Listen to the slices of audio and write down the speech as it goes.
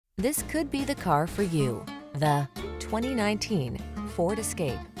This could be the car for you. The 2019 Ford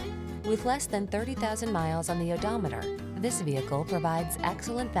Escape. With less than 30,000 miles on the odometer, this vehicle provides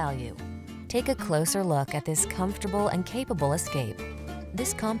excellent value. Take a closer look at this comfortable and capable Escape.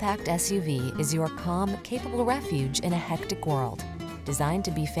 This compact SUV is your calm, capable refuge in a hectic world. Designed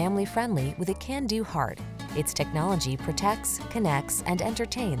to be family-friendly with a can-do heart, its technology protects, connects, and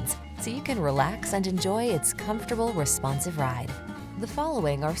entertains, so you can relax and enjoy its comfortable, responsive ride. The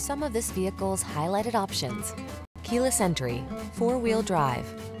following are some of this vehicle's highlighted options: keyless entry, four-wheel drive,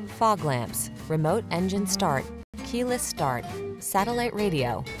 fog lamps, remote engine start, keyless start, satellite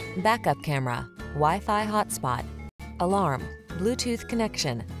radio, backup camera, Wi-Fi hotspot, alarm, Bluetooth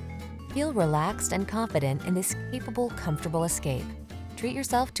connection. Feel relaxed and confident in this capable, comfortable Escape. Treat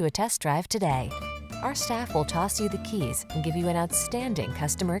yourself to a test drive today. Our staff will toss you the keys and give you an outstanding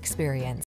customer experience.